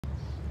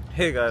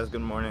Hey guys,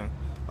 good morning.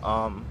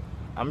 I'm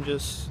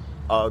just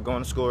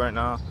going to school right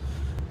now.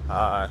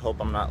 I hope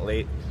I'm not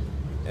late,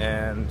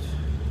 and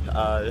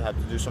I have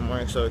to do some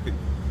work so I could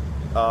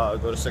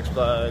go to Six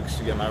Flags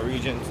to get my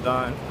regions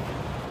done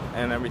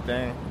and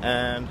everything.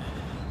 And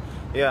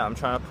yeah, I'm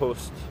trying to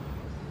post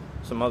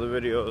some other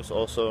videos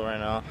also right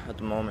now at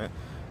the moment.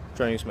 I'm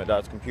trying to use my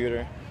dad's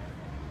computer.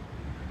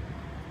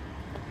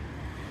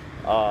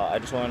 I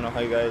just want to know how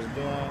you guys are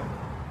doing.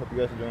 Hope you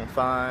guys are doing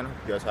fine.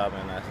 Hope you guys are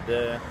having a nice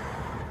day.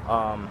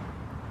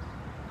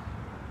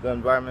 The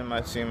environment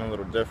might seem a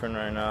little different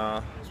right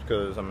now. It's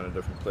because I'm in a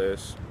different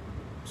place.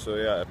 So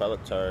yeah, if I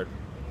look tired,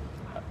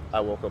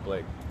 I woke up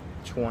like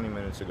 20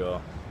 minutes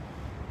ago.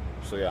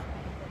 So yeah.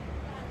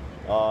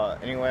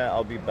 Anyway,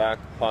 I'll be back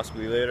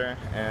possibly later,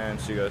 and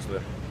see you guys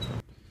later.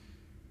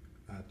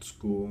 At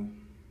school.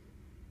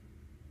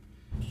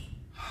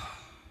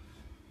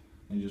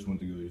 I just went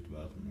to go use the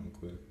bathroom real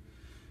quick.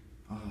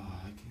 I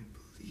can't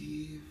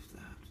believe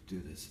that I have to do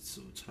this. It's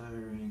so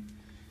tiring.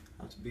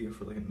 I have to be here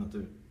for like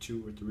another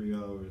 2 or 3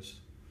 hours.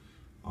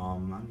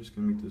 I'm just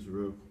gonna make this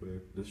real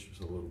quick. This is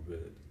just a little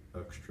bit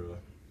extra.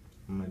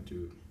 I'm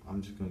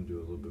just gonna do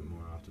a little bit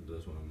more after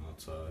this when I'm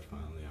outside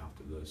finally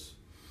after this.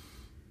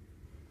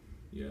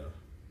 Yeah.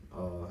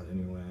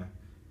 Anyway,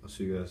 I'll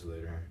see you guys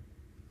later.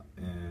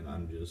 And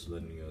I'm just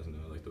letting you guys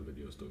know like the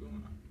video's still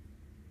going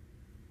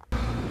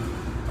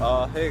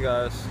on. Hey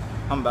guys,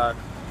 I'm back.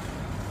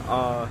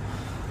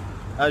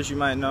 As you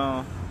might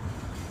know,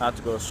 I have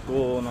to go to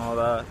school and all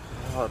that.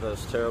 Oh,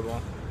 that's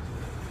terrible.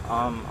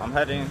 I'm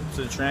heading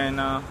to the train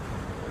now,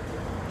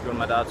 go to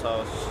my dad's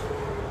house.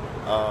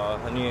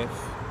 I need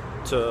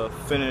to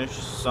finish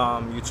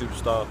some YouTube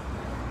stuff,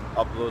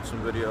 upload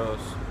some videos,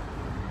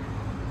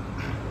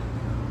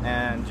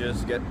 and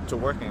just get to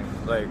working.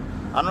 Like,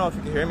 I don't know if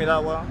you can hear me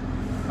that well.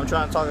 I'm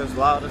trying to talk as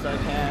loud as I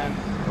can,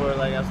 or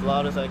like as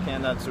loud as I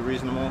can that's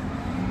reasonable.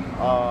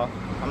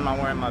 I'm not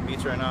wearing my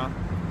Beats right now.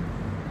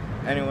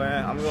 Anyway,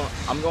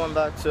 I'm going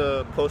back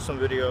to post some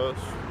videos.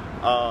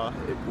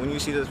 When you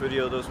see this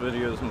video, those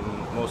videos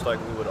most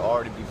likely would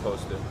already be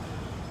posted.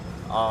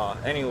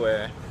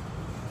 Anyway,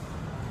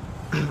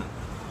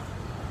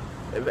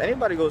 if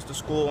anybody goes to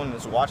school and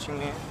is watching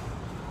me,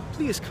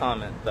 please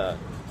comment that.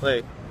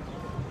 Like,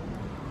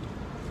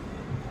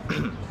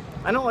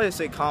 I know I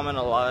say comment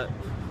a lot,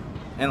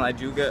 and I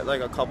do get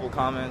like a couple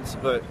comments,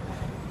 but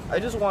I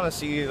just want to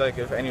see like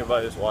if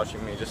anybody's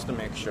watching me, just to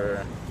make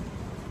sure.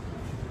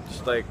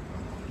 Just like,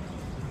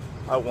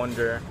 I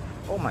wonder.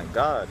 Oh my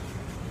God.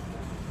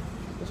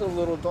 There's a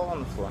little doll on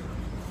the floor.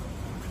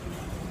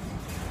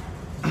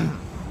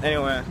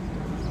 Anyway,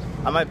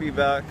 I might be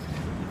back.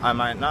 I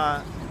might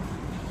not.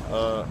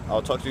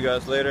 I'll talk to you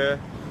guys later.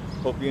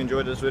 Hope you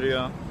enjoyed this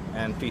video,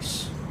 and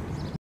peace.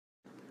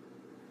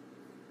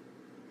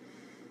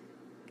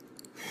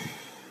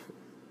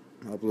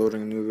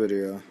 Uploading a new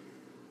video.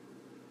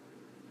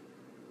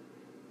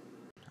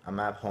 I'm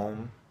at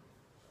home.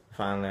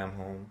 Finally, I'm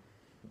home.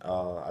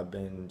 I've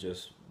been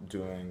just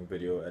doing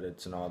video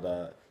edits and all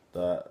that.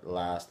 The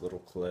last little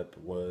clip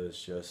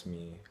was just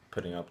me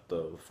putting up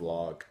the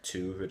vlog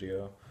 2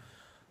 video.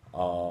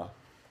 I'm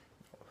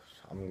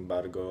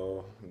about to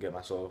go get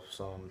myself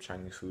some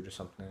Chinese food or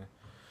something,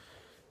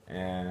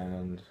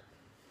 and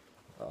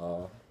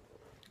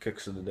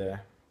kicks of the day,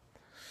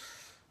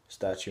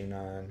 statue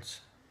 9s,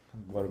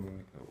 what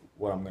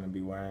I'm gonna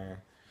be wearing: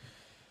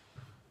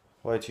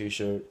 white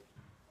t-shirt,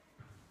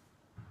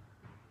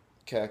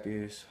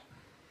 khakis,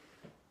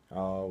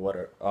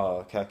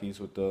 khakis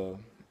with the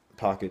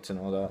pockets and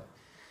all that.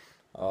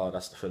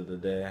 That's the fit of the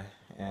day,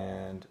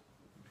 and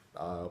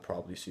I'll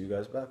probably see you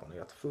guys back when I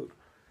got the food,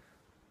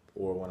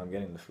 or when I'm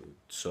getting the food.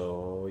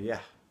 So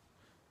yeah,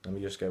 let me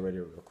just get ready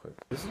real quick.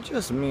 Is it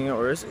just me,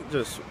 or is it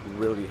just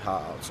really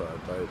hot outside?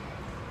 Like,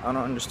 I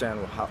don't understand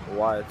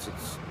why it's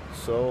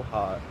so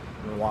hot,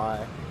 and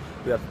why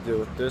we have to deal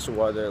with this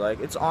weather. Like,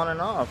 it's on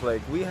and off.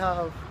 Like, we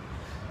have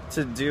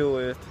to deal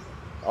with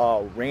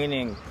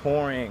raining,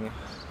 pouring.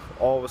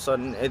 All of a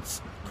sudden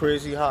it's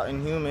crazy hot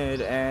and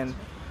humid, and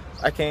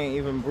I can't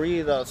even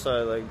breathe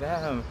outside. Like,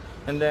 damn.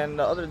 And then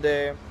the other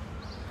day,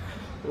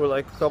 or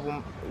like a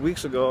couple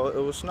weeks ago, it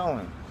was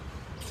snowing.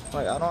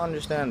 Like, I don't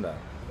understand that.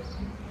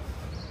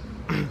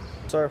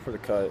 Sorry for the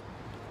cut.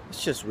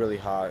 It's just really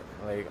hot,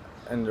 like,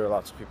 and there are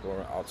lots of people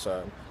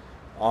outside.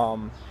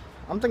 I'm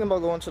thinking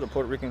about going to the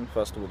Puerto Rican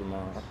festival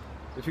tomorrow.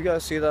 If you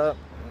guys see that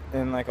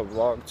in like a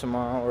vlog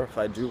tomorrow, or if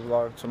I do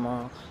vlog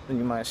tomorrow, then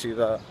you might see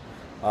that.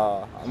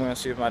 I'm gonna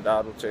see if my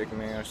dad will take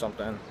me or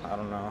something. I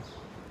don't know.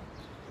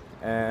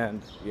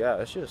 And yeah,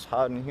 it's just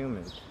hot and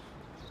humid.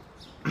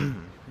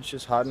 It's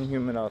just hot and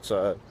humid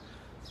outside.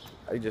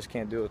 I just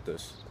can't deal with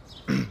this.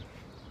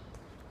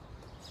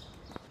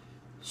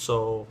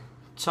 So,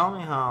 tell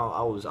me how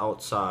I was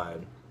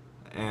outside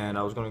and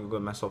I was gonna go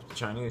get myself the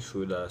Chinese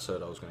food that I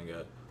said I was gonna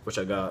get, which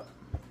I got.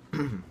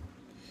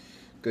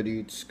 Good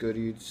eats, good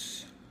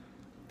eats.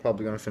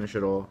 Probably gonna finish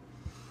it all.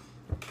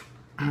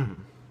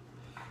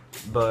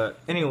 But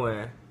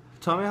anyway,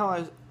 tell me how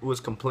I was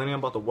complaining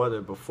about the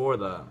weather before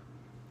that,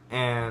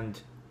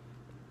 and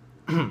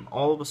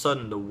all of a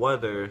sudden the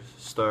weather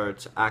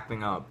starts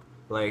acting up.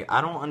 Like,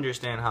 I don't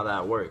understand how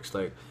that works.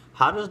 Like,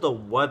 how does the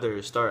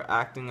weather start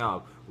acting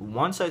up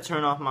once I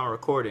turn off my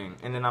recording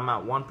and then I'm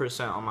at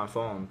 1% on my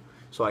phone,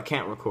 so I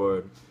can't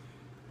record?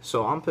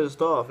 So I'm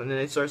pissed off, and then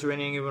it starts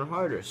raining even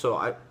harder. So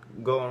I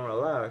go and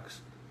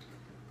relax.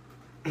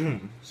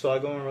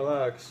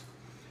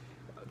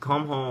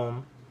 Come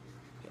home,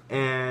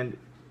 and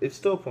it's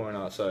still pouring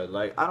outside.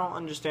 Like, I don't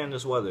understand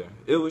this weather.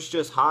 It was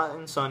just hot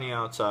and sunny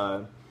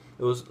outside.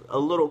 It was a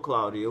little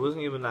cloudy. It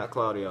wasn't even that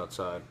cloudy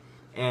outside.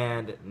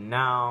 And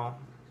now,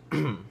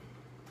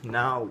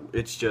 now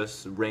it's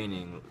just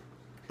raining.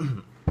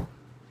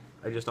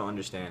 I just don't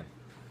understand.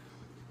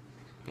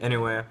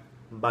 Anyway,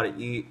 I'm about to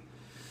eat.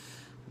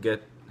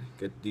 Get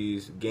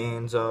these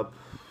gains up.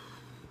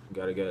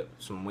 Gotta get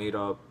some weight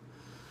up.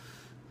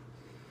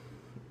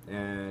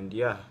 And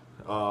yeah,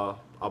 I'll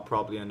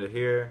probably end it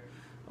here.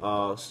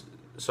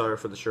 Sorry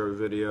for the short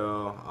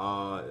video.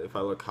 If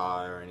I look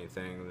high or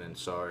anything, then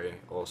sorry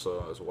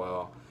also as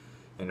well.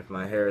 And if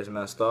my hair is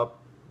messed up,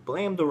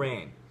 blame the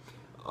rain.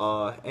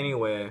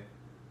 Anyway,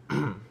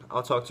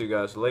 I'll talk to you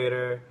guys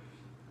later.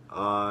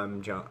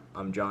 I'm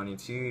Jonny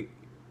T,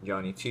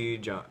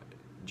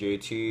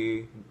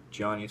 JT,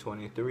 Jonny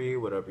 23,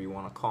 whatever you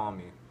want to call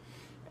me.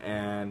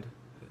 And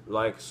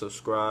like,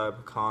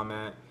 subscribe,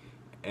 comment,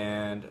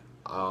 and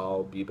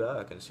I'll be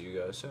back and see you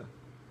guys soon.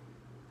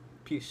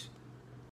 Peace.